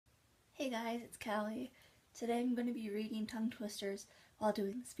Hey guys, it's Callie. Today I'm going to be reading tongue twisters while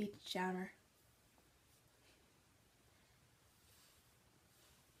doing the speech jammer.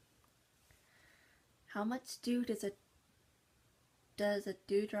 How much dew does a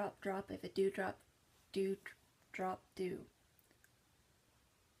dewdrop drop if a dewdrop drop dew?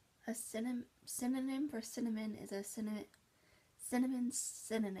 A synonym for cinnamon is a cinnamon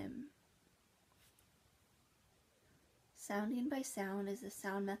synonym. Sounding by sound is a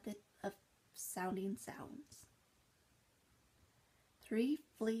sound method of sounding sounds. Three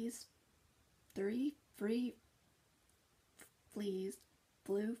free fleas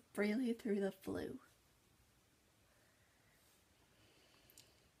flew freely through the flue.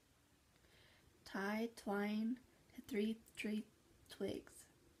 Tie twine to 3 tree twigs.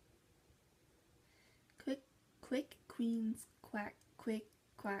 Quick queens quack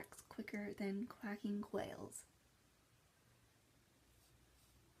quacks quicker than quacking quails.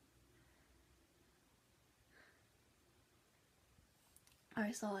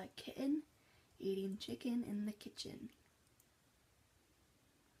 I saw a kitten eating chicken in the kitchen.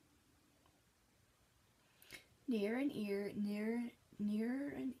 Near an ear, a near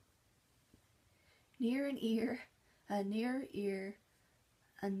ear,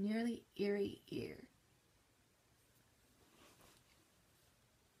 a nearly eerie ear.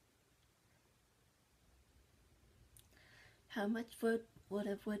 How much wood would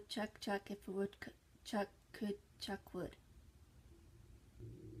a woodchuck chuck if a woodchuck could chuck wood?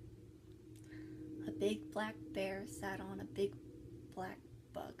 A big black bear sat on a big black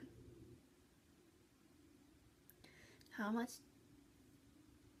bug. How much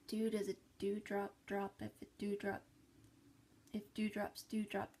dew does a dewdrop drop if dewdrops do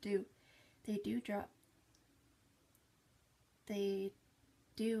drop dew? They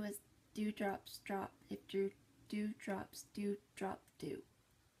do as dewdrops drop if dewdrops do drop dew.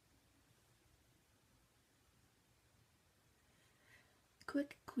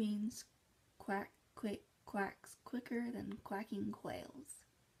 Quick queens quacks quicker than quacking quails.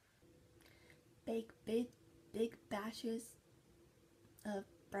 Bake big batches of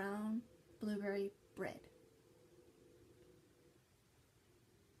brown blueberry bread.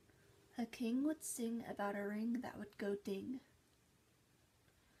 A king would sing about a ring that would go ding.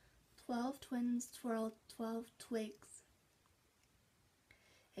 12 twins twirled 12 twigs.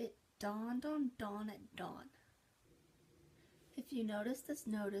 It dawned on dawn at dawn. If you notice this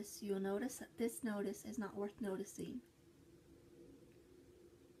notice, you'll notice that this notice is not worth noticing.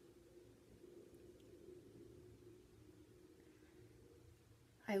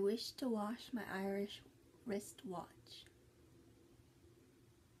 I wish to wash my Irish wristwatch.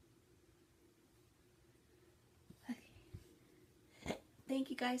 Okay. Thank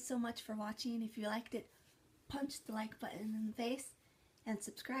you guys so much for watching. If you liked it, punch the like button in the face and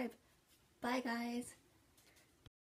subscribe. Bye guys.